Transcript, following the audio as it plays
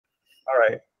All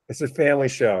right. It's a family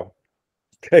show.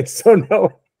 Okay, so no.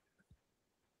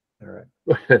 All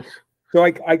right. So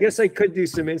I guess I could do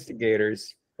some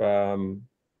instigators. But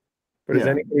is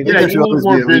anybody? Yeah, you need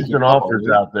more bids and offers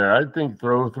out there. I think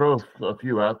throw a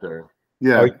few out there.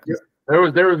 Yeah. There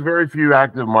was very few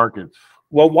active markets.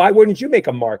 Well, why wouldn't you make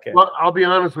a market? Well, I'll be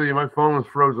honest with you, my phone was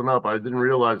frozen up. I didn't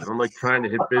realize it. I'm like trying to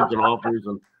hit bids and offers,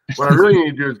 and what I really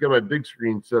need to do is get my big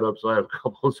screen set up so I have a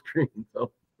couple of screens.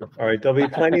 So. All right, there'll be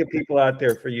plenty of people out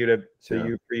there for you to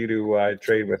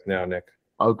trade with now, Nick.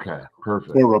 Okay,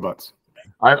 perfect. More robots.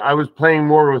 I was playing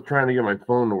more with trying to get my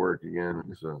phone to work again.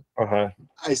 So.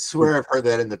 I swear I've heard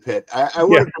that in the pit. I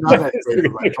would have done that trade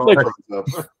if my phone froze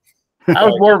up. I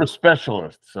was more of a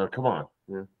specialist, so come on.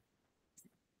 Yeah.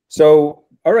 So,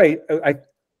 all right,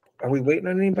 are we waiting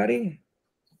on anybody?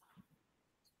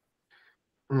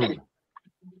 All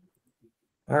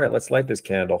right, let's light this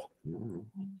candle.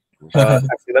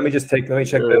 Actually, let me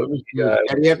check.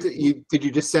 Did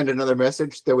you just send another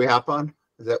message that we hop on?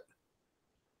 Is that?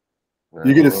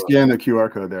 You can just scan the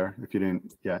QR code there if you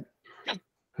didn't yet.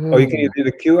 Oh, you can do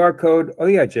the QR code. Oh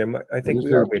yeah, Jim. I think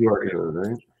we are waiting for you.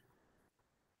 Right?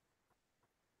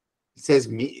 It says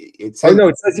me. It says no,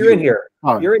 it says you're in here.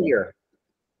 Oh. You're in here.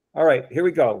 All right, here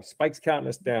we go. Spike's counting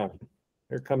us down.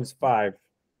 Here comes 5.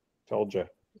 Told you.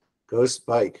 Go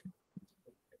Spike.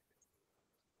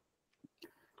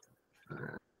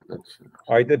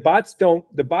 All right, the bots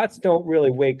don't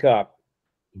really wake up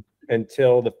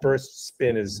until the first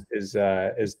spin is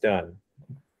done.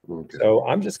 Okay. So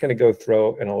I'm just going to go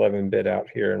throw an 11-bit out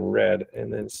here in red,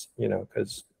 and then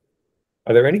because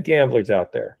are there any gamblers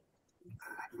out there?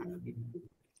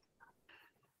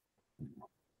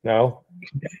 No.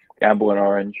 Gamble in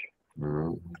orange.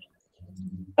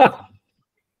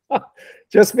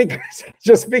 just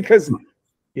because,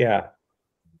 yeah.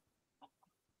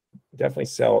 Definitely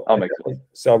sell. I'll make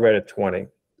sell red at 20.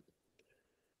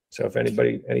 So if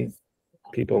any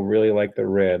people really like the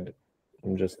red,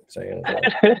 I'm just saying.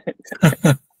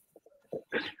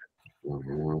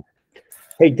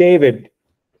 Hey, David.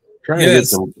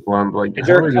 Yes. Is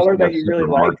there a color that you really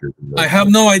like? I have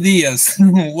no ideas.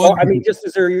 Well, I mean,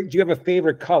 do you have a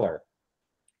favorite color?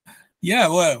 Yeah,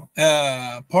 well,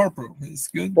 purple is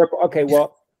good. Purple. Okay,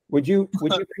 well, would you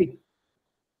pay?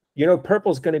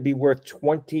 Purple's going to be worth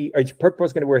 20. Or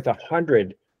purple's going to be worth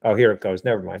 100. Oh, here it goes.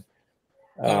 Never mind.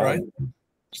 All right.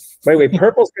 Wait.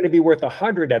 Purple's going to be worth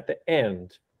 100 at the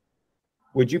end.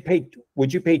 Would you pay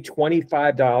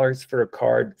 $25 for a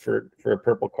card for a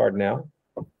purple card now?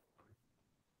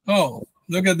 Oh,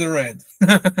 look at the red.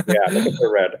 Yeah, look at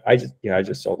the red. I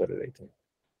just sold it at 18.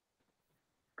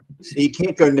 So you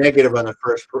can't go negative on the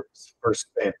first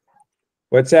spin.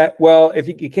 What's that? Well, if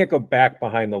you can't go back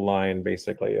behind the line,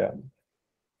 basically, yeah.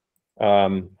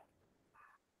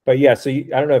 But yeah, so I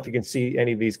don't know if you can see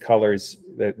any of these colors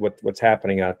that what's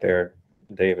happening out there,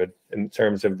 David, in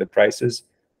terms of the prices.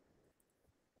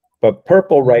 But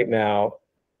purple right now,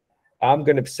 I'm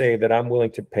going to say that I'm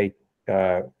willing to pay.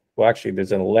 Well, actually,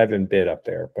 there's an 11 bid up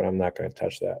there, but I'm not going to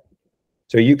touch that.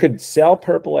 So you could sell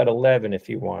purple at 11 if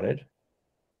you wanted,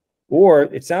 or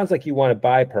it sounds like you want to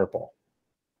buy purple.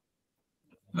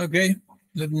 Okay,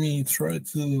 let me try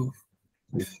to.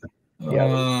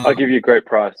 I'll give you a great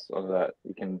price of that.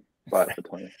 You can buy it for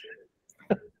 20.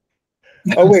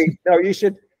 Oh wait, no, you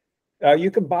should.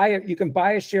 You can buy it. You can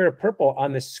buy a share of purple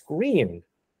on the screen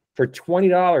for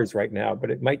 $20 right now, but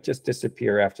it might just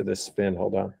disappear after the spin.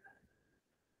 Hold on.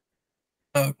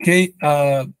 Okay.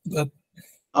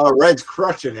 Red's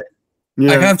crushing it.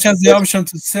 Yeah. I have just the option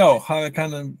to sell. How I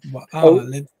kind of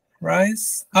let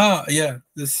rise. Yeah,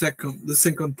 the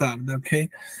second tab. Okay,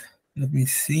 let me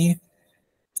see.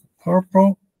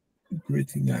 Purple,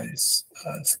 pretty nice.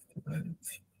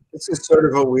 This is sort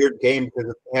of a weird game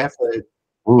because half the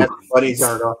buddies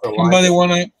aren't off the line. Somebody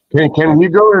wanna? Can we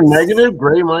go to negative?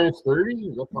 Gray minus 30?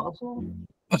 Is that possible?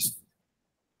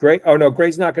 Gray? Oh no,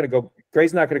 Gray's not going to go.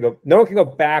 Gray's not going to go. No one can go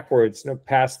backwards. No,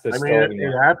 past the. I mean,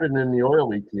 it happened in the oil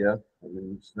ETF. I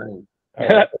mean, it's saying.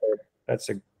 That's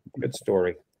a good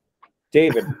story,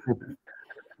 David.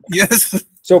 Yes.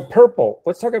 So purple.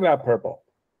 Let's talk about purple.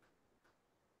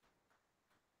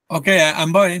 Okay,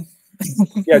 I'm buying.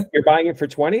 Yeah, you're buying it for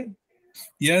 20?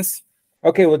 Yes.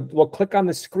 Okay, we'll click on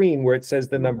the screen where it says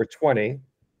the number 20.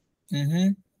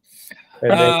 Mm-hmm.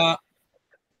 Then,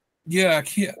 yeah,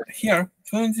 here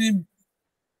 20.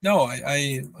 No,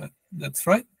 I that's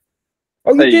right.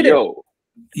 Oh, you did it.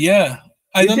 Yeah,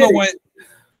 I don't know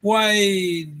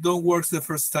why don't works the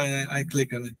first time I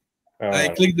click on it. I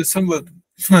click the sum button.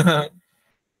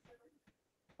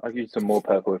 I'll give you some more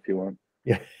purple if you want.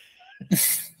 Yeah.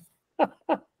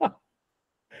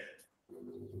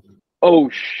 Oh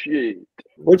shit!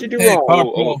 What'd you do Hey,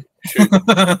 wrong?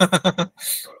 Purple.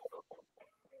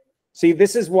 See,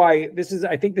 this is why.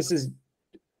 I think this is.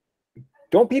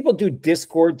 Don't people do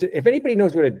Discord? If anybody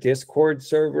knows what a Discord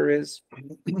server is,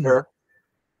 Sure.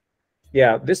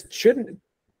 yeah, this shouldn't.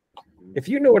 If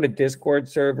you know what a Discord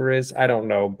server is, I don't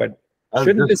know, but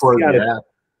shouldn't this be on a,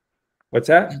 what's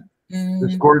that?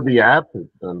 Discord the app?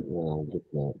 No, just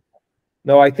not.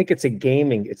 No, I think it's a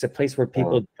gaming. It's a place where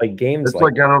people play games. It's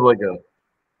like kind of like a.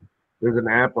 There's an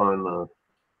app on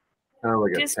kind of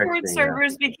like a Discord texting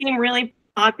servers app. became really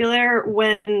popular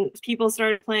when people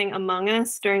started playing Among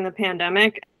Us during the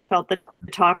pandemic. Felt the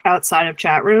talk outside of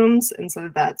chat rooms, and so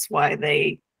that's why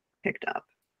they picked up.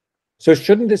 So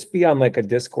shouldn't this be on like a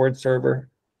Discord server?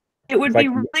 It would be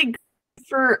really good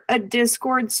for a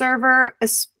Discord server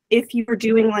if you were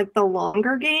doing like the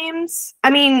longer games. I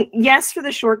mean, yes, for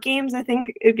the short games, I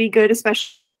think it'd be good,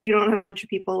 especially if you don't have a bunch of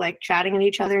people like chatting at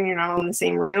each other and you're not all in the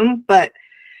same room. But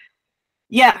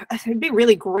yeah, it'd be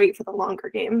really great for the longer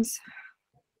games.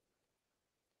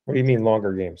 What do you mean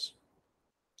longer games?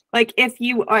 Like if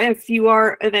you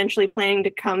are eventually planning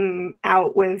to come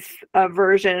out with a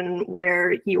version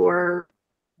where your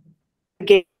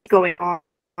game is going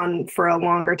on for a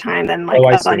longer time than like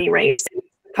a bunny race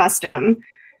custom.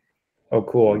 Oh,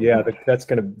 cool. Yeah, that's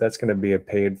gonna be a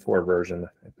paid for version,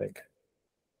 I think.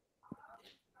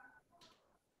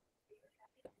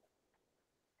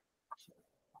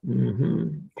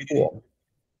 Cool.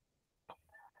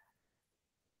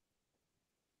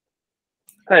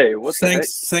 Hey, what's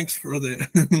Thanks for the.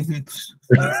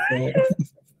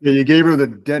 Yeah, you gave her the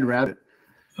dead rabbit.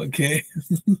 Okay.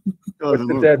 Oh, What's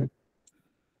the dead?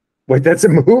 Wait, that's a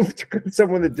move to give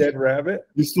someone the dead rabbit?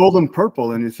 You sold him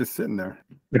purple, and he's just sitting there.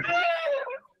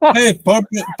 Hey,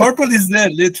 purple is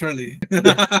dead, literally.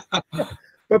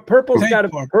 But purple's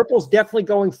purple's definitely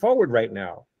going forward right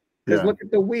now. Because Yeah. look at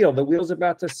the wheel. The wheel's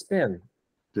about to spin.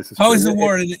 This is How is crazy. the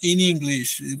word in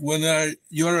English when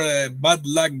you're a bad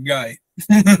luck guy?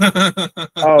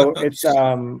 Oh, it's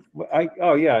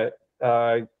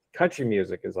country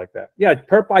music is like that. Yeah,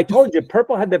 purple. I told you,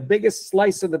 purple had the biggest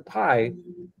slice of the pie,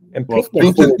 and Well,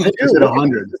 pink Pink is at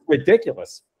 100. It's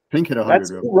ridiculous. Pink hit 100. That's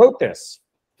who wrote this.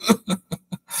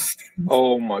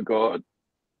 Oh my god!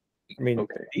 I mean,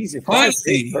 Okay. easy.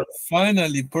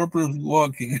 Finally, purple is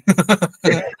walking.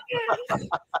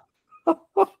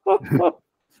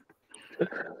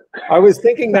 I was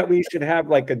thinking that we should have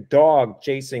like a dog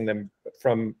chasing them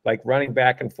from like running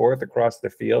back and forth across the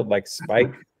field, like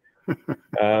Spike.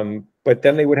 But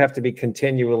then they would have to be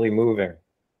continually moving.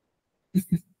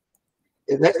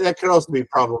 That could also be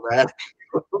problematic.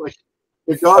 Like,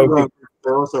 the dog lovers,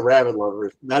 they're also rabbit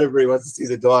lovers. Not everybody wants to see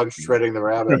the dog shredding the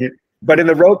rabbit. But in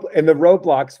the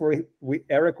Roblox, where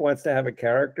Eric wants to have a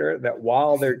character that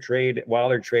while they're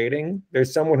trading,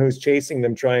 there's someone who's chasing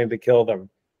them, trying to kill them.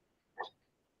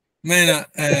 Man,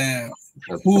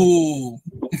 who?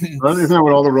 Isn't that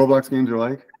what all the Roblox games are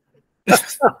like?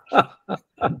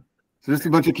 So just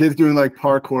a bunch of kids doing like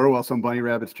parkour while some bunny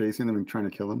rabbit's chasing them and trying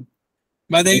to kill them.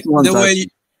 But the way,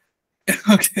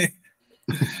 okay.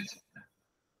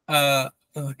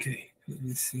 Okay. Let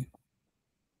me see.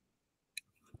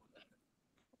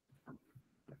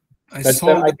 I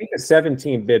think the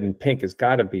 17-bit in pink has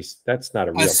got to be. That's not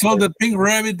a real. I saw the pink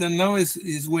rabbit, and now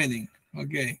is winning.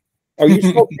 Okay. Oh, you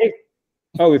saw pink.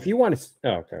 Oh, if you want to.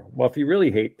 Oh, okay. Well, if you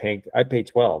really hate pink, I pay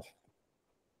 12.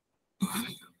 Oh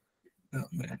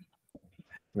man.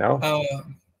 No.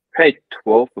 Pay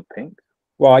 12 for pink.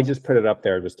 Well, I just put it up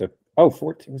there just to. Oh,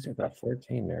 14. Was it about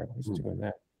 14 there? Who's doing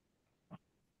that? Of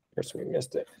course, we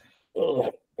missed it.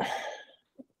 Ugh.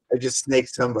 I just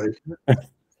snaked somebody.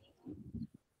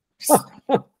 This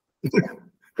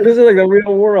is like the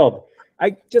real world.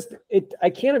 I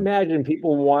can't imagine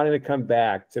people wanting to come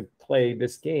back to play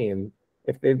this game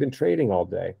if they've been trading all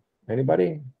day.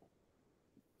 Anybody?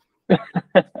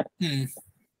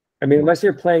 I mean, unless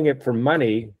you're playing it for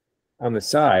money on the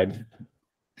side.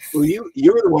 Well, you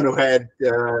were the one who had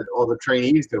all the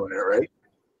trainees doing it, right?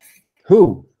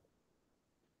 Who?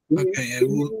 Okay.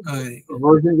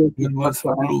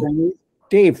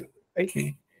 Dave.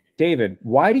 Okay. David,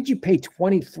 why did you pay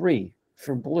 23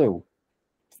 for blue?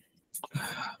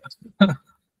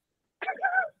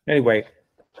 Anyway,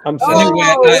 I'm sorry.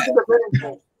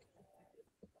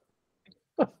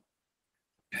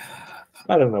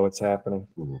 I don't know what's happening.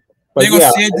 But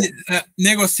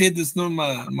negotiate is not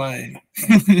my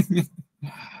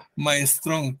my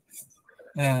strong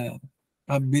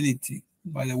ability,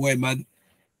 by the way, but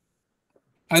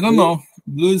I don't know.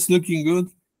 Blue is looking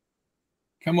good.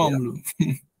 Come on, blue.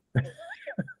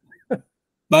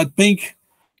 But pink.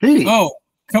 Hey. Oh,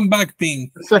 Come back,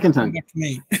 Pink. Second Come time. back to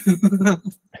me.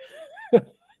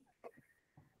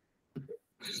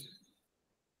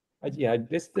 Yeah,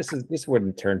 this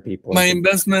wouldn't turn people. My into-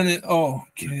 investment is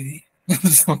okay.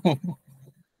 So,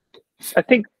 I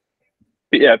think,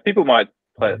 yeah, people might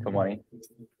play it for money.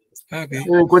 okay. I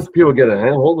think once people get a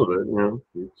hold of it, you know,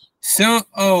 it's, So,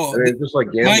 I mean, it's just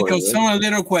like gambling. Michael, right? so a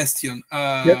little question.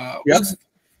 Yep. What's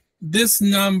this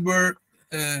number?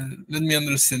 Let me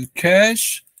understand.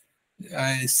 Cash.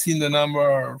 I seen the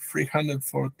number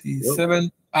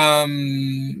 347.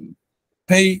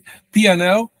 Pay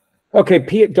P&L.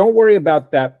 Okay, don't worry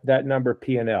about that number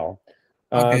P&L.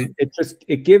 Okay.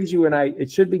 It gives you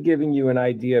it should be giving you an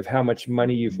idea of how much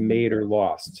money you've made or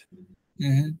lost.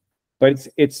 Mm-hmm. But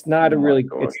it's not Oh my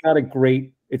gosh. it's not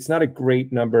a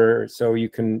great number, so you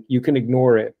can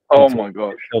ignore it Oh my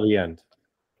gosh. until the end.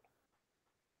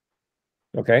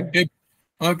 Okay.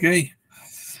 Okay.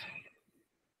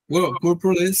 Well,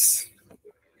 purple is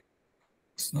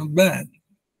it's not bad.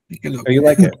 Take a look. Oh, you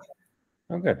like it?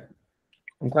 Oh, good.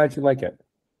 I'm glad you like it,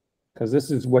 because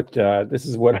this is what a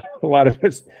lot of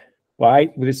us.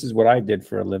 This is what I did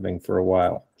for a living for a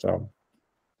while. So,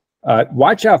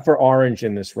 watch out for orange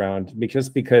in this round,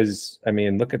 because I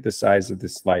mean, look at the size of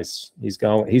this slice.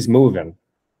 He's moving.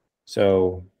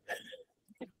 So,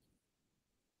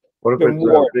 What if the it's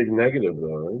more- a big negative,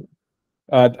 though,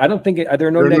 right? I don't think there are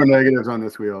no There are no negatives. negatives on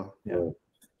this wheel. Yeah.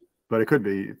 But it could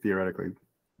be theoretically.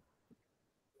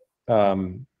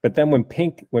 But then when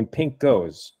pink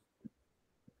goes,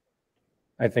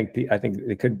 I think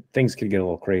things could get a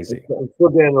little crazy. I'm still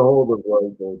getting a hold of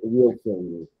like the real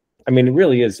thing. I mean, it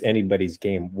really is anybody's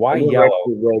game. Why I never yellow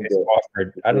actually read is that.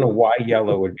 offered? I don't know why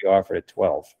yellow would be offered at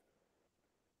 12.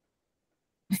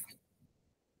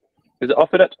 Is it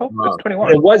offered at 12? No. It's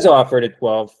 21. It was offered at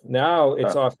 12. Now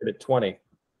it's offered at 20.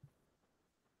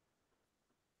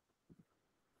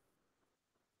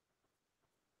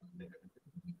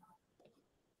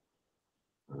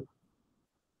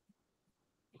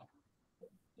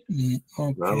 Not a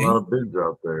Okay. lot of bids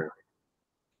out there.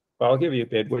 Well, I'll give you a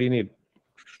bid. What do you need?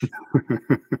 I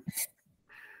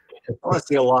want to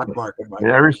see a lock market. Mike.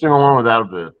 Yeah, every single one without a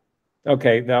bid.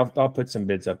 Okay, now I'll put some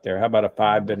bids up there. How about a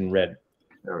 5 bid in red?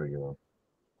 There we go. Is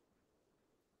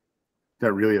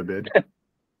that really a bid?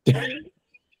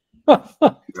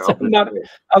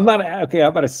 I'm not okay. How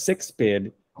about a 6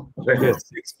 bid? There you A go.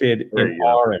 6 bid There in you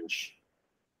go. orange.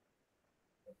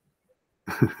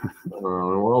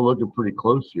 We're all looking pretty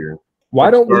close here. Why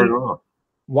Let's don't start it we? off.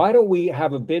 Why don't we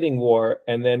have a bidding war,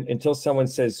 and then until someone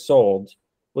says sold,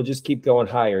 we'll just keep going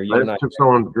higher. You I and I. just took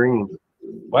someone's green.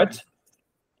 What?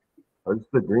 I just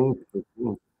took green.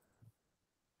 All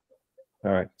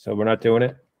right, so we're not doing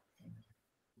it.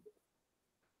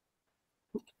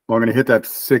 Well, I'm going to hit that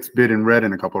 6 bid in red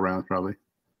in a couple rounds, probably.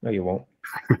 No, you won't.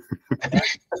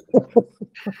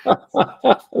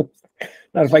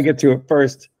 Not if I get to it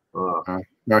first.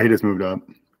 No, he just moved up.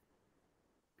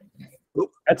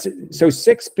 That's it. So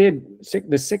 6 bid.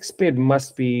 The 6 bid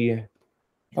must be.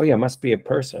 Oh yeah, must be a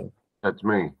person. That's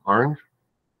me. Orange?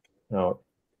 No,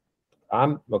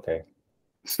 I'm okay.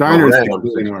 Steiner's red, 6 I'm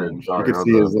bid in 6 orange. bid. Sorry, You can no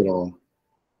see his doubt. little.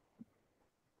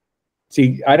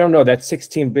 See, I don't know. That's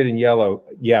 16 bid in yellow.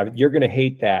 Yeah, you're gonna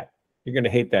hate that. You're gonna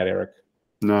hate that, Eric.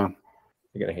 No.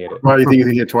 You're gonna hate it. Why do you think you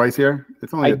can hit twice here?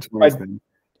 It's only I- a twice thing.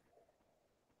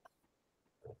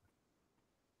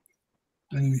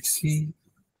 Let me see.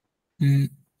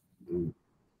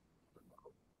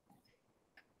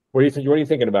 What do you think? What are you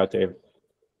thinking about, Dave?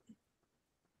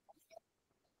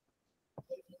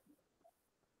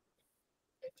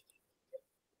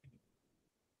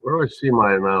 Where do I see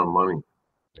my amount of money?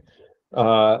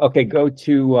 Okay, go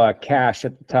to cash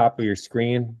at the top of your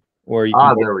screen, or you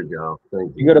can go, There we go.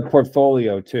 Thank you you. go to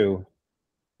portfolio too.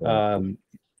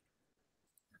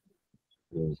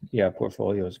 Yeah,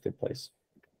 portfolio is a good place.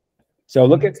 So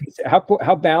look at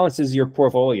how balanced is your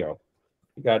portfolio?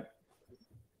 You got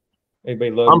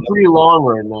anybody loaded? I'm pretty long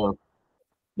right now.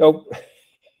 Nope.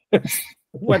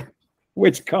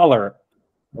 Which color?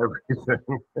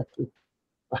 Everything.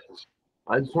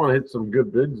 I just want to hit some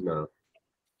good bids now.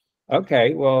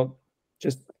 Okay, well,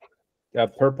 just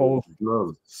purple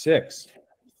No. 6.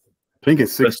 Pink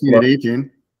is 16 and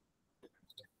 18.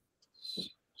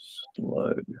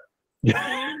 Load.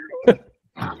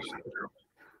 All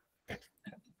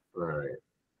right.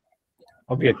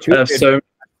 I'll be a I 2 have bid. so many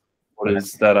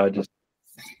orders that I just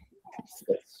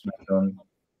get smacked on.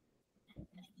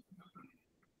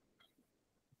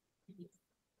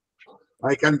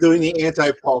 Like I'm doing the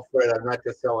anti-Paul Fred. I'm not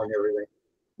just selling everything.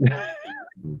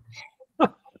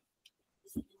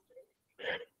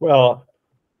 Well,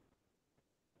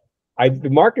 the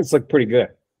markets look pretty good.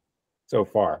 so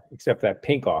far, except that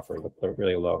pink offer looked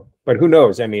really low. But who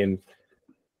knows? I mean,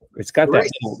 it's got that,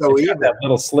 that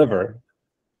little sliver.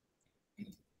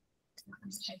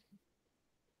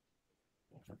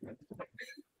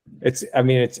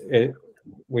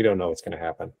 We don't know what's going to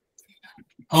happen.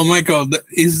 Oh my God!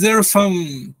 Is there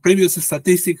some previous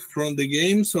statistics from the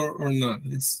games or not?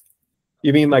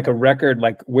 You mean like a record,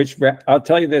 like I'll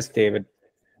tell you this, David.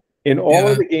 In all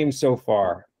of the games so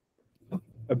far,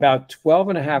 about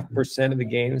 12.5% of the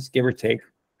games, give or take,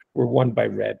 were won by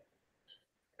red.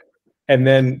 And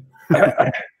then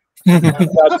about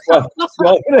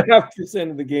 12.5%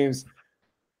 of the games,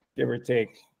 give or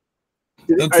take.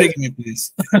 Don't take me,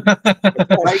 please.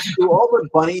 Like, do all the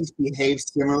bunnies behave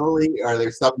similarly? Are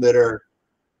there some that are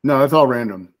No, it's all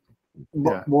random.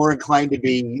 more inclined to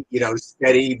be,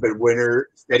 steady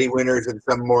winners, and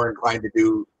some more inclined to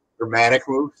do dramatic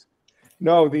moves?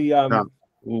 No, the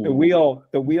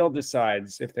wheel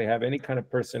decides if they have any kind of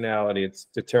personality. It's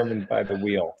determined by the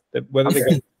wheel.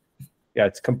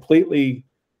 It's completely.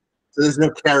 So there's no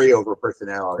carryover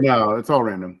personality. No, it's all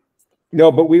random. No,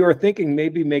 but we were thinking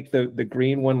maybe make the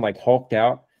green one like hulked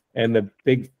out and the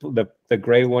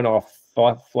gray one all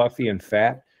fluffy and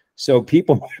fat. So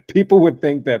people would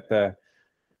think that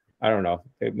I don't know,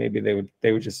 maybe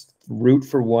they would just root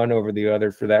for one over the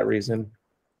other for that reason.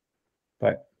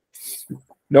 But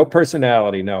no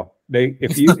personality, no.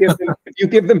 If you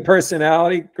give them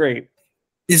personality, great.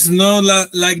 It's not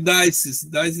like dice.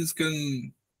 Dice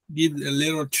can give a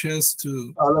little chance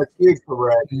to. Oh, that's huge for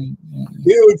red.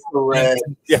 Huge for red.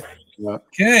 Yeah.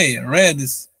 Okay, red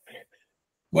is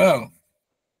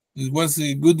it was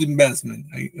a good investment.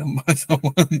 I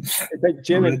think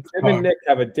Jim and Nick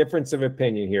have a difference of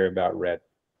opinion here about red.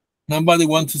 Nobody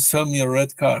wants to sell me a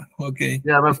red car. Okay.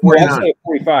 Yeah, about 49.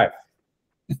 45.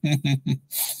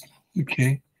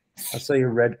 Okay. I'll sell you a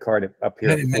red card up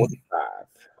here at 45.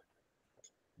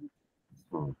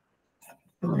 All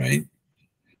right.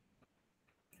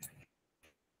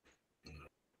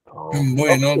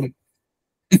 Okay,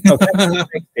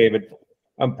 thanks, David.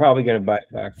 I'm probably going to buy it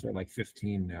back for like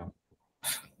 15 now.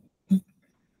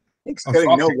 It's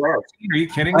getting no love. Are you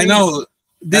kidding me? I know.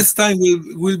 This time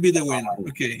will be the winner.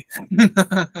 Okay.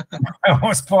 I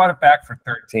almost bought it back for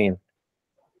 13.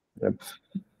 I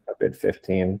bid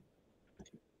 15.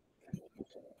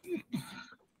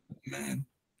 Man.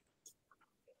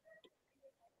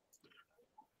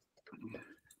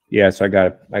 Yes, I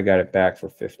got it back for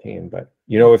 15. But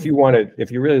if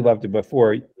you really loved it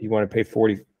before, you want to pay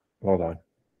 40. Hold on.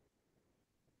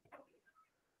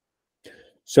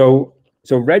 So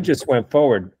red just went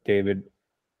forward, David.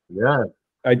 Yeah.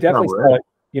 I definitely sell it.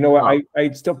 You know what?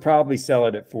 I'd still probably sell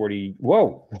it at 40.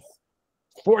 Whoa.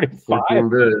 45.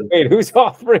 Wait, who's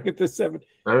offering it to 17?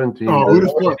 Oh, who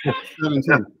just bought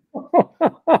 17?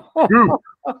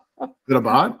 Is it a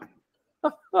bot?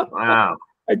 Wow.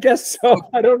 I guess so.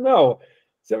 I don't know.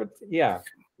 So yeah.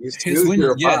 His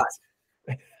winner yet.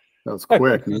 That was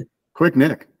quick. Quick,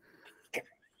 Nick.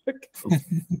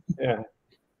 Yeah.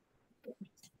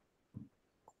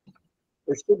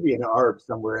 There should be an ARB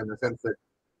somewhere in the sense that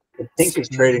the pink is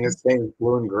trading the same as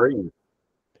blue and green.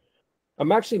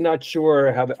 I'm actually not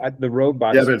sure how the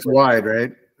robots. Yeah, but it's wide,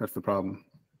 right? That's the problem.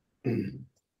 The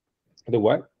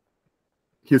what?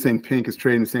 He was saying pink is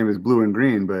trading the same as blue and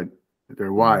green, but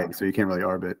they're wide, so you can't really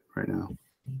ARB it right now.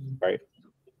 Right.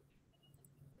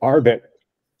 ARB it.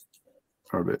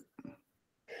 ARB it.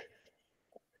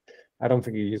 I don't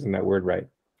think you're using that word right.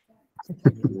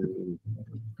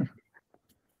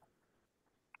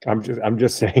 I'm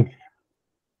just saying.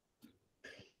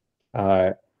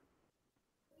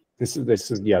 This is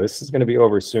going to be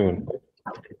over soon,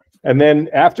 and then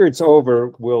after it's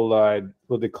over, we'll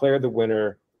declare the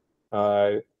winner.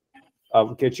 I'll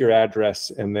get your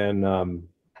address, and then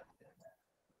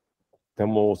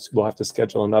we'll have to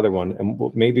schedule another one, and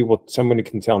somebody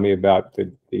can tell me about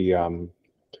the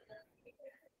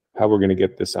how we're going to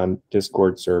get this on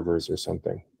Discord servers or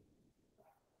something.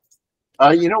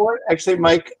 You know what? Actually,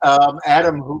 Mike,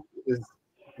 Adam, who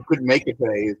couldn't make it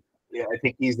today, I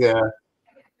think he's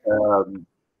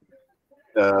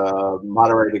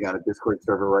moderating on a Discord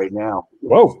server right now.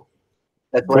 Whoa!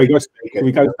 That's why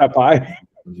we go stop by.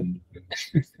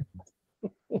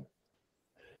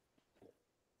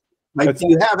 Mike, do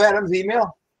you have Adam's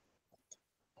email?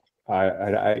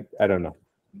 I don't know.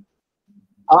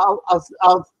 I'll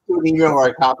do an email or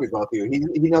I copy both of you.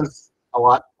 He knows a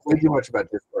lot, way too much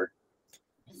about Discord.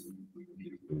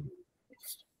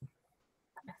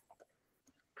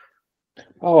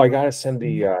 Oh, I gotta send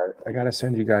you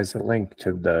guys a link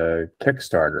to the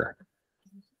Kickstarter.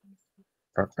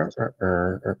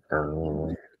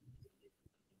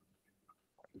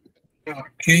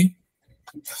 Okay.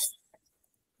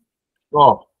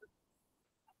 Oh,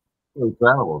 what's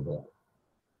that all about?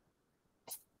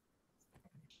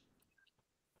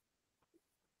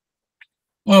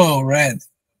 Oh, red.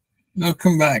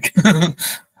 Welcome back.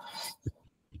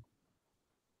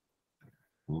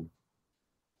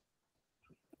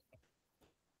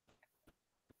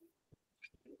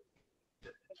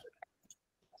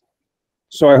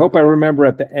 So I hope I remember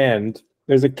at the end,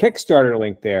 there's a Kickstarter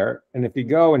link there. And if you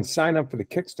go and sign up for the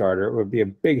Kickstarter, it would be a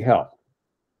big help.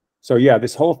 So yeah,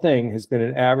 this whole thing has been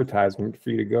an advertisement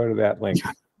for you to go to that link.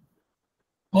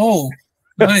 Oh,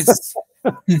 nice.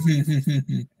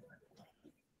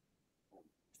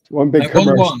 One big I won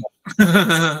commercial.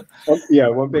 one. Yeah,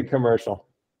 one big commercial.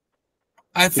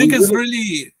 I think it's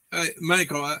really,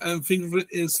 Michael, I think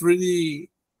it's really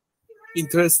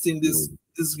interesting this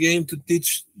game to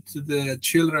teach to the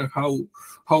children how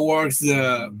works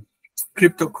the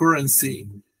cryptocurrency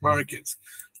market.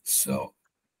 So,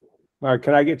 All right,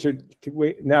 can I get your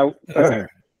wait now?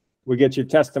 We get your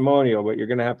testimonial, but you're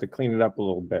going to have to clean it up a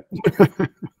little bit.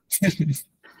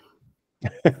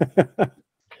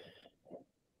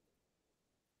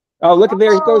 Oh, look at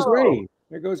there goes Gray.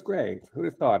 There goes Gray. Who'd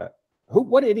have thought it?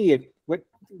 What idiot? What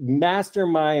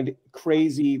mastermind?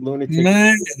 Crazy lunatic?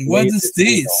 Man, what is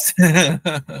this?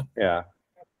 Yeah,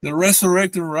 the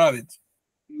resurrected rabbit.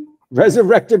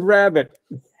 resurrected rabbit.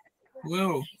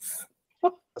 Whoa.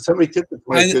 Somebody took the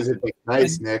place because it's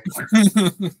nice, Nick.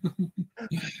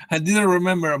 I didn't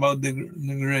remember about the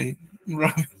gray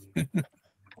rabbit.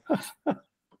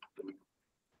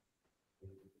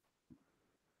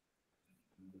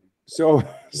 So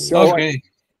Okay.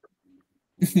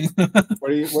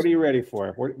 what are you ready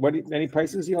for? What any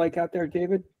prices you like out there,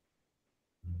 David?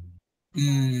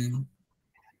 No.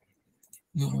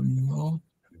 You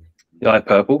like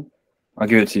purple? I'll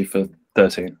give it to you for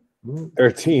 13.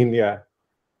 13, yeah.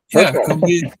 Yeah, come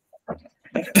here.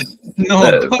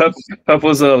 No.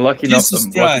 Purple's a lucky Jesus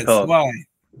lucky Christ. card.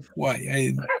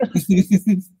 Why?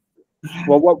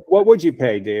 Well, what would you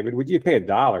pay, David? Would you pay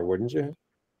 $1, wouldn't you?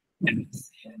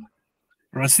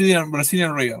 Brazilian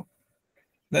real.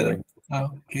 Right.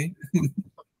 Okay.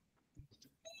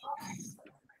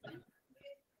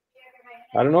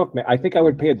 I don't know if I think I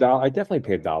would pay $1. I definitely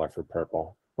pay $1 for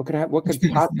purple. What could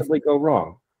possibly go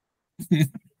wrong?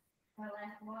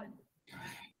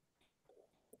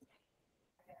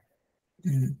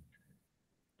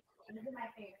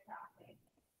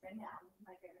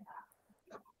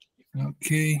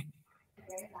 Okay.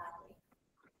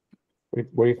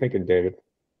 What are you thinking, David?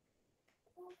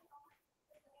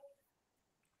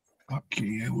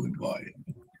 Okay, I would buy it.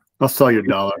 I'll sell you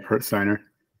 $1 per signer.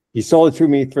 You sold it to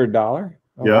me for $1?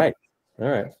 All Yeah. right. All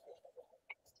right.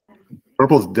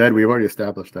 Purple's dead. We've already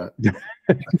established that.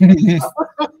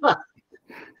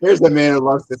 There's the man who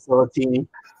loves the Philippine.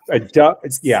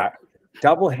 Yeah.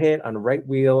 Double hit on the right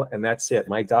wheel, and that's it.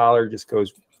 My dollar just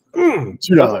goes.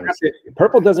 $2.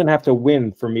 Purple doesn't have to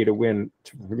win for me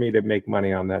to make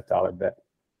money on that dollar bet.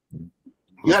 You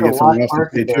had a lot of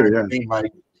market there,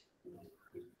 Mike.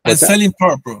 I'm selling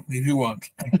purple if you want.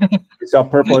 You sell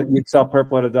purple at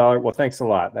 $1. Well, thanks a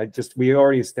lot. We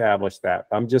already established that.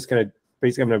 I'm gonna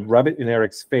rub it in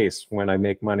Eric's face when I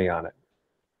make money on it.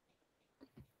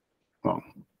 Well,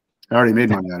 I already made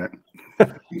money on it.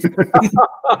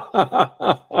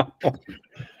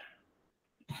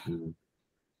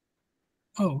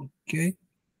 Okay.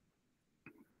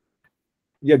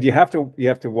 Yeah, you have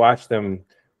to watch them.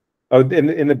 Oh,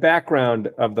 in the background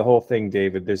of the whole thing,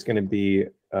 David, there's going to be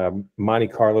a Monte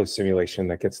Carlo simulation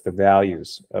that gets the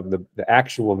values of the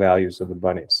actual values of the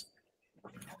bunnies.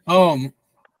 Mike,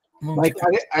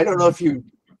 I don't know if you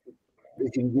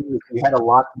had a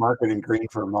locked market in green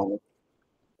for a moment.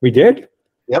 We did?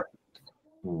 Yep.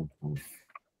 All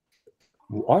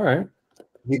right.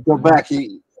 You go back.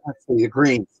 Let's see, the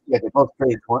greens. Yeah, they both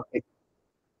traded 20.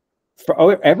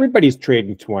 Everybody's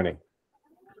trading 20.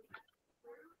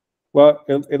 Well,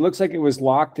 it looks like it was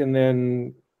locked, and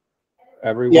then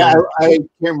everyone. Yeah, I can't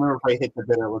remember if I hit the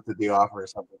bid or looked at the offer or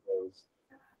something.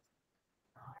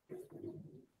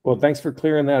 Well, thanks for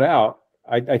clearing that out.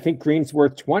 I think green's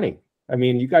worth 20. I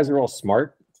mean, you guys are all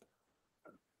smart.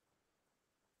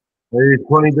 Are you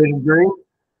 20 bid in green?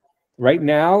 Right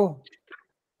now,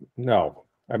 no.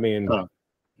 I mean,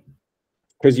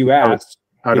 because you asked.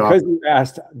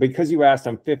 Because you asked,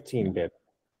 I'm 15 bid.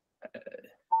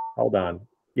 Hold on.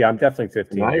 Yeah, I'm definitely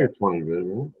 15. Now you're 20 bid,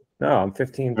 right? No, I'm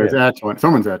 15 It's bid. at 20.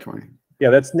 Someone's at 20. Yeah,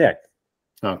 that's Nick.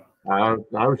 Oh. I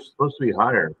was supposed to be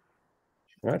higher.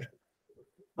 What?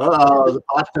 The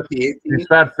bot took the 18. These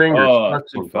fat fingers. Oh, stuck too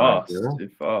sometimes, fast. you know? Too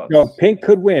fast. No, pink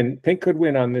could win. Pink could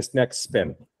win on this next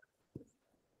spin.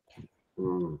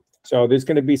 So there's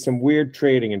going to be some weird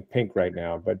trading in pink right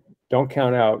now, but don't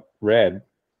count out red.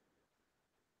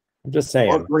 I'm just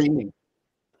saying. Or green.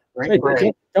 Hey,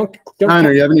 Gray. don't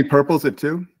Connor, you have any purples at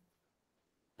 2?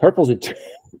 Purple's at 2.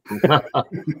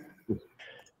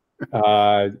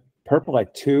 Purple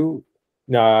at 2.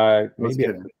 No, maybe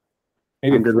at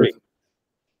 3.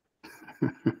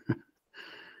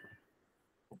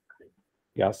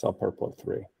 Yeah, I'll sell purple at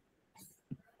 3.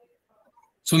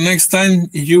 So next time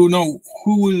you know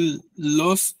who will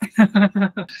lose,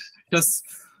 just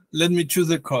let me choose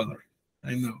the color.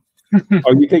 I know.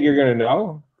 Oh, you think you're gonna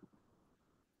know?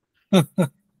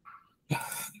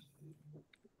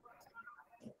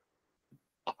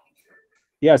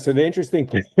 Yeah. So the interesting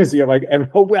thing is you're like,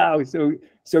 oh wow. So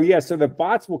yeah. So the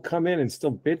bots will come in and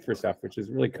still bid for stuff, which is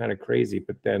really kind of crazy.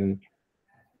 But then,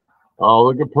 oh,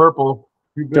 look at purple.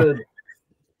 Too good.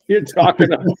 You're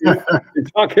talking up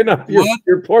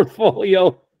your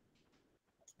portfolio.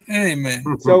 Hey man.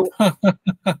 So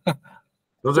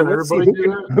doesn't everybody do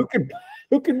that?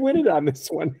 Who can win it on this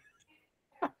one?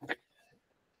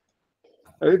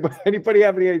 Anybody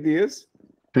have any ideas?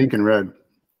 Pink and red.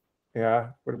 Yeah.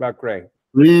 What about gray?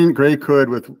 Gray could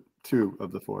with 2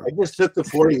 of the 4. I just took the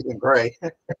 40s in gray.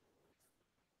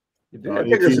 You did. I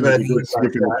figured somebody would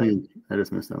like that. Pink. I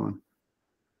just missed that one.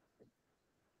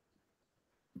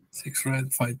 6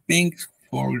 red, 5 pink,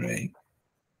 4 gray.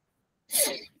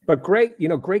 But gray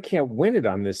can't win it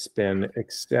on this spin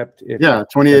except if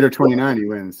 28 or 29 he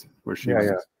wins. Where she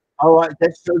wins. Oh,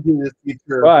 that shows you the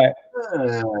future. But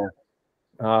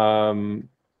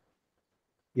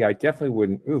yeah, I definitely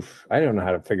wouldn't. Oof, I don't know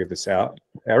how to figure this out.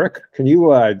 Eric, can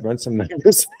you run some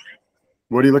numbers?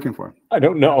 What are you looking for? I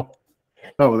don't know.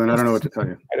 Oh, well, then I don't know what to tell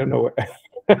you. I don't know.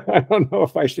 I don't know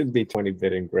if I should be 20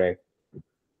 bid in gray.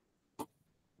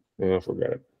 Oh,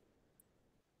 forget it.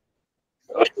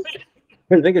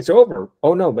 I think it's over.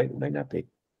 Oh no, might not be,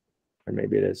 or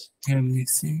maybe it is. Let me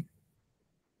see.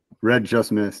 Red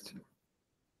just missed.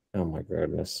 Oh my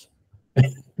goodness.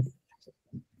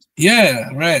 Yeah,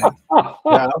 red. Yeah.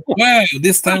 Wow,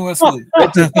 this time was good.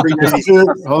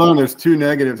 Hold on, there's 2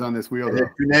 negatives on this wheel, though, There's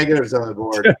 2 negatives on the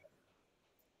board.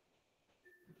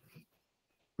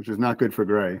 which is not good for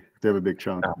gray. They have a big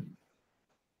chunk.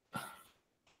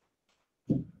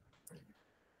 It's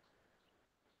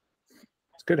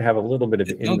good to have a little bit of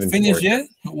inventory. Not finished yet?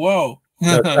 Whoa.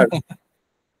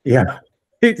 Yeah,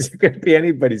 it's going to be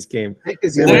anybody's game. There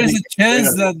is a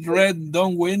chance that red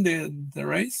don't win the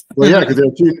race. Well, yeah, because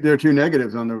there are 2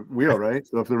 negatives on the wheel, right?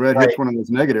 So if the red hits one of those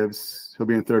negatives, he'll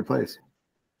be in 3rd place.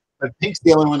 But pink's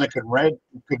the only one that could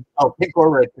pink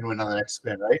or red can win on the next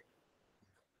spin, right?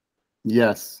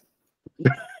 Yes.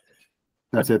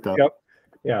 That's it, though. Yep.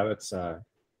 Yeah, that's a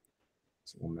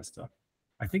little messed up.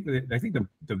 I think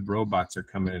the robots are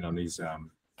coming in on these the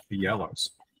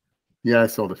yellows. Yeah, I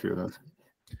sold a few of those.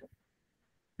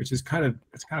 Which is kind of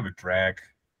a drag.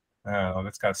 Oh,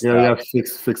 that's got to stop. Yeah, we have to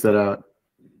fix that out.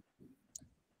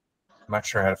 I'm not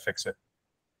sure how to fix it.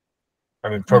 I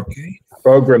mean,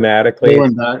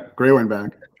 programmatically. Gray went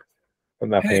back. I'm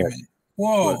not paying.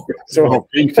 Whoa. So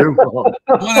pink too. What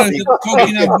are you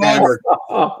talking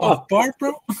about?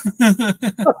 Purple?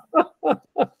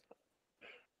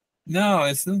 No,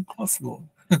 it's impossible.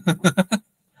 There's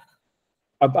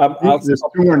 2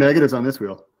 more negatives on this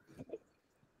wheel.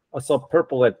 I saw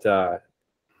purple at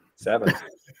 7.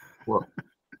 What's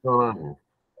going on here?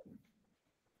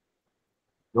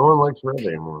 No one likes red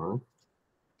anymore, huh?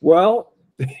 Well,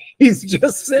 he's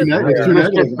just sitting there.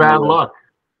 It's bad luck.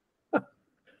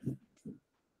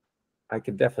 I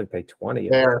could definitely pay 20.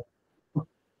 There.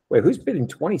 Wait, who's bidding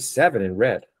 27 in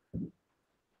red?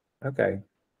 Okay.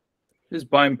 Just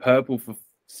buying purple for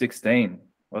 16.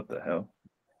 What the hell?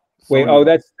 Wait, oh,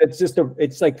 that's just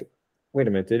it's like, wait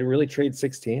a minute, did it really trade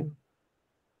 16?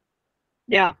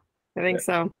 Yeah, I think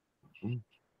so.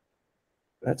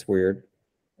 That's weird.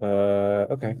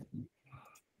 Okay.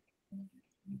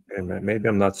 Maybe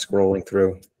I'm not scrolling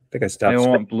through. I think I stopped. You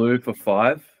want blue for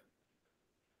 5?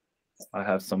 I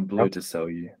have some blue to sell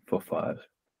you for 5.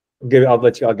 I'll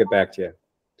get back to you.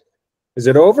 Is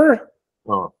it over?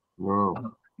 Oh,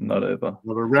 no. Not over.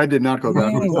 Well, the red did not go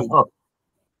down.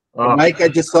 Mike, I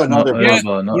just saw another. Not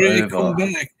over.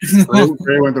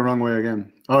 Gray went the wrong way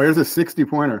again. Oh, here's a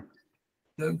 60-pointer.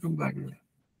 Then come back.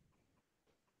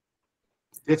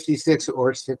 56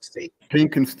 or 60.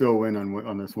 Pink can still win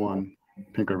on this one.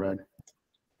 Pink or red.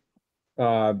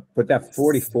 But that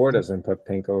 44 doesn't put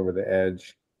pink over the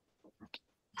edge.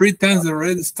 3 times the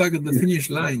red is stuck at the finish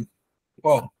line.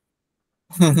 Whoa.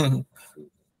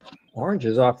 Orange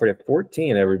is offered at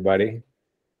 14, everybody.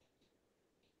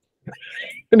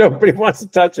 Nobody wants to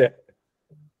touch it.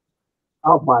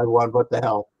 I'll buy one. What the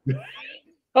hell?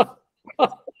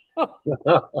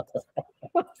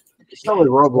 It's only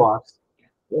Roblox.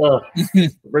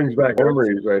 Brings back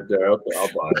memories right there. I'll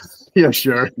buy it. Yeah,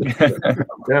 sure.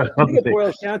 Yeah, I think it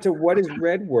boils down to what is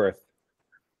red worth.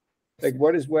 Like,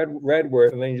 what is red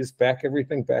worth? And then you just back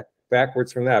everything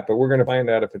backwards from that. But we're going to find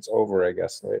out if it's over, I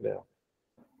guess, right now.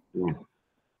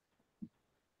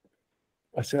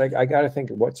 I said, I got to think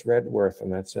of what's red worth,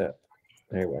 and that's it.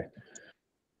 Anyway.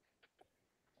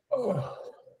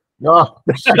 No. Come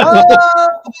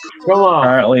on.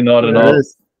 Apparently not There it enough.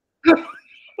 is.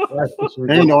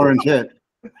 And orange hit.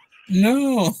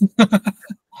 No.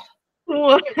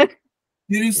 What?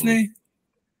 Seriously?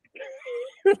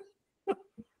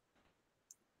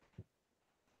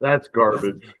 That's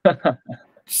garbage.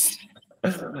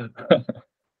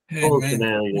 Hey, Full man.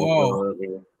 shenanigans Whoa. going on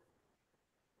here.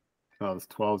 Oh, those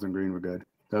 12s and green were good.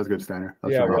 That was good, Steiner.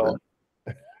 I'll Yeah, check well.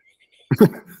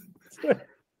 that.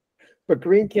 But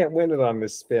green can't win it on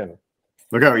this spin.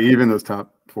 Look how even those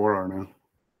top 4 are now.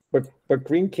 But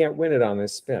green can't win it on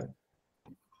this spin.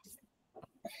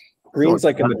 Green's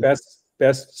like in the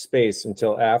best space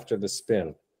until after the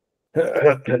spin.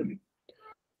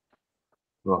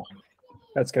 Oh.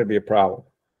 That's going to be a problem.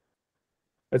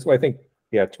 That's why I think,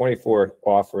 yeah, 24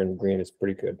 offer in green is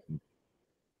pretty good.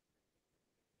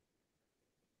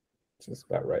 That's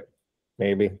about right.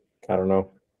 Maybe. I don't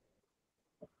know.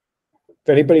 If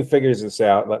anybody figures this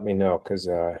out, let me know, because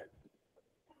I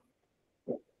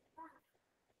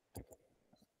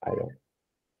don't.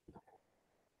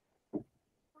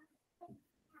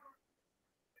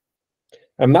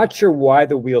 I'm not sure why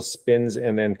the wheel spins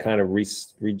and then kind of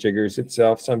rejiggers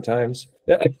itself sometimes.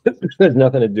 There's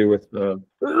nothing to do with the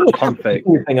Pump fake.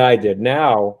 anything I did.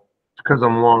 Now, It's because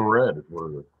I'm long red. It's one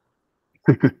of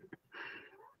the-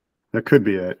 That could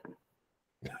be it.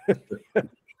 It's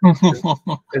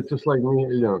just like me,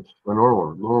 you know, it's a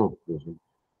normal vision.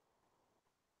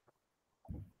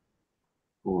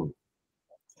 All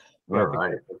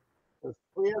right.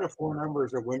 3 out of 4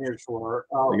 numbers are winners for.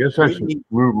 I guess I should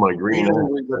move my green. Green out.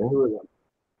 only wins on 2 of them.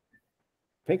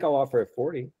 I think I'll offer at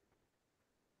 40.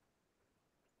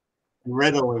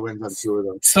 Red only wins on 2 of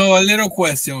them. So a little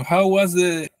question: how was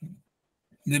the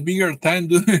bigger time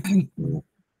doing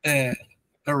a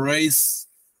race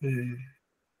to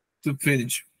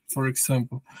finish, for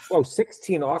example? Whoa,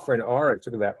 16 offer in orange.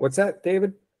 Look at that. What's that,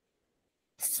 David?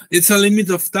 It's a limit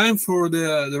of time for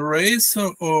the race,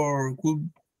 or could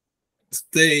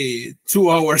stay 2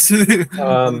 hours and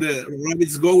the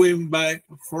rabbits going back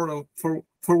forward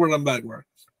and backward.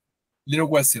 Little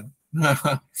question.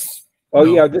 Oh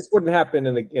No. yeah, this wouldn't happen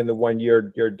in the one you're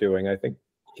doing. I think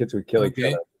kids would kill each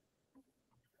Okay.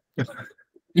 other.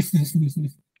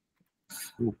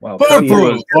 Wow.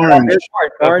 Purple. Orange.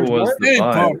 Orange was one. the Hey,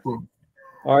 vibe. purple.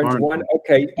 Orange Orange one. one.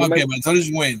 Okay. You Okay, might- but so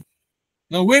just win.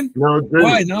 No win? No, it didn't.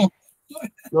 Why no?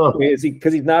 No. is he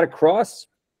because he's not across?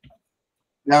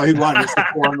 Now he won. It's the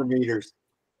 400 meters.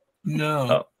 No.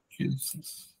 Oh.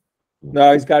 Jesus.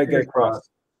 No, he's got to get across.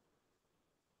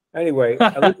 Anyway,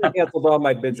 at least I canceled all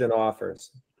my bids and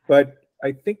offers. But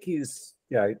I think he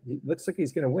looks like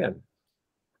he's going to win.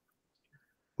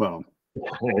 Well,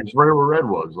 It's right where red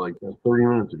was, like 30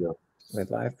 minutes ago.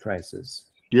 With live prices.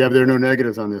 yeah, there are no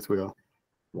negatives on this wheel.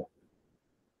 So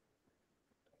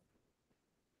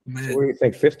what Man. do you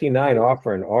think? 59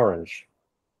 offer in orange.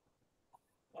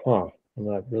 Huh. I'm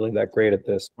not really that great at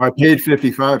this. I paid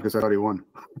 55 because I thought he won.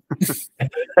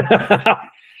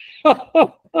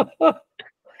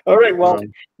 All right. Well,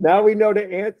 now we know to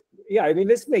answer. Yeah, I mean,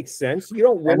 this makes sense. You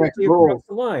don't win And until you cool. cross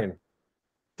the line.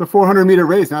 It's a 400-meter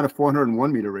race, not a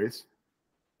 401-meter race.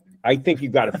 I think you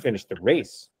got to finish the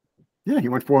race. Yeah, he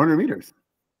went 400 meters.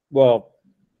 Well,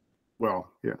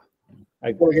 Well, yeah.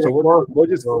 we'll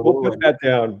put that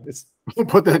down. It's We'll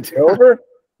put that down. over.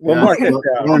 We'll Yeah. mark it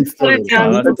down. Orange Put it third.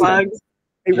 down to the that's- bugs.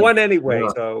 He won anyway, Yeah.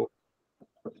 so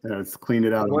Yeah, let's clean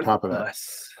it out on top of that.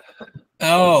 Nice.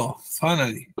 Oh,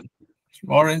 finally.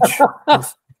 Orange.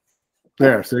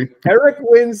 There, see? Eric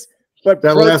wins. But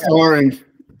That last orange.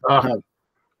 Ah.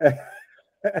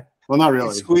 Well, not I'd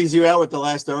really. squeeze you out with the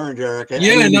last orange, Eric.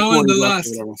 Yeah, no, in the 40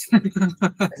 last. bucks,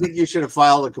 I think you should have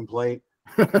filed a complaint.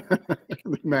 whatever.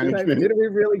 did Management. we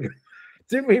really?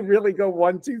 Did we really go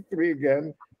 1, 2, 3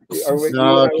 again?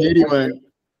 No,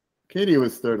 Katie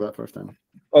was third that first time.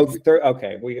 Oh, third.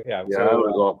 Okay. Yeah, I So,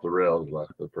 was off the rails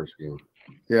last the first game.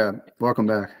 Yeah, welcome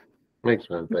back. Thanks,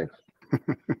 man. Thanks.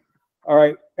 all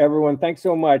right, everyone. Thanks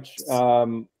so much.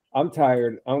 I'm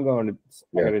tired. I'm going to.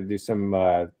 I got to do some.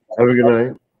 Have a good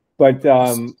night. But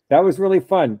that was really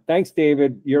fun. Thanks,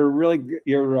 David. You're really.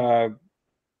 You're.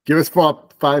 Give us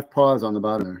 5 paws on the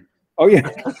bottom there. Oh yeah.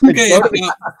 Okay,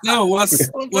 no,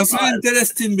 was really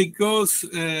interesting because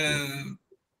the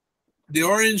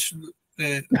orange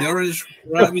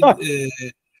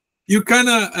rabbit. You kind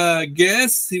of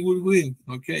guess he will win.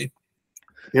 Okay.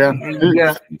 Yeah,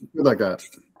 Yeah. good like that.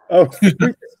 Oh,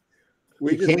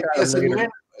 we You just can't got a guess and later, win.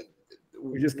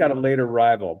 we just got a later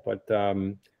rival, but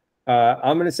I'm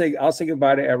gonna say I'll say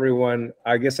goodbye to everyone.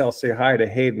 I guess I'll say hi to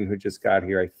Hayden, who just got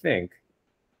here, I think.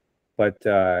 But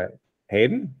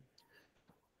Hayden,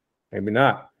 maybe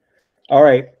not. All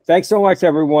right. Thanks so much,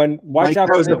 everyone. Watch Mike, out.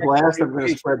 that was for a blast. I'm going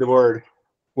to spread the word.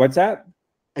 What's that?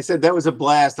 I said that was a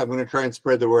blast. I'm going to try and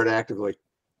spread the word actively.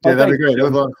 Yeah, Oh, that'd be thanks, great. It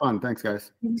was Jim. a lot of fun. Thanks,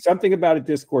 guys. Something about a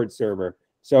Discord server.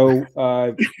 So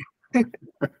No,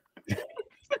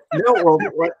 well,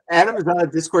 Adam is on a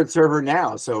Discord server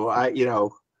now, so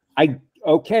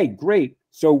okay, great.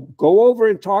 So go over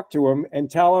and talk to him and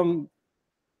tell him.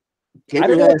 get I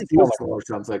your don't know ass what to tell skills or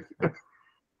something.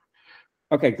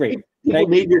 Okay, great. People Thank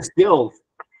need your skills.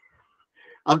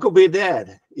 Uncle be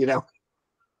dad,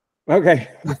 Okay.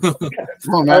 Well,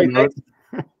 All right, Matt,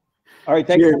 All right.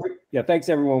 Thanks. Cheers. Yeah. Thanks,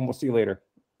 everyone. We'll see you later.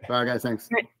 bye, guys. Thanks.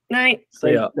 Night. So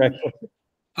yeah. Right.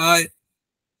 I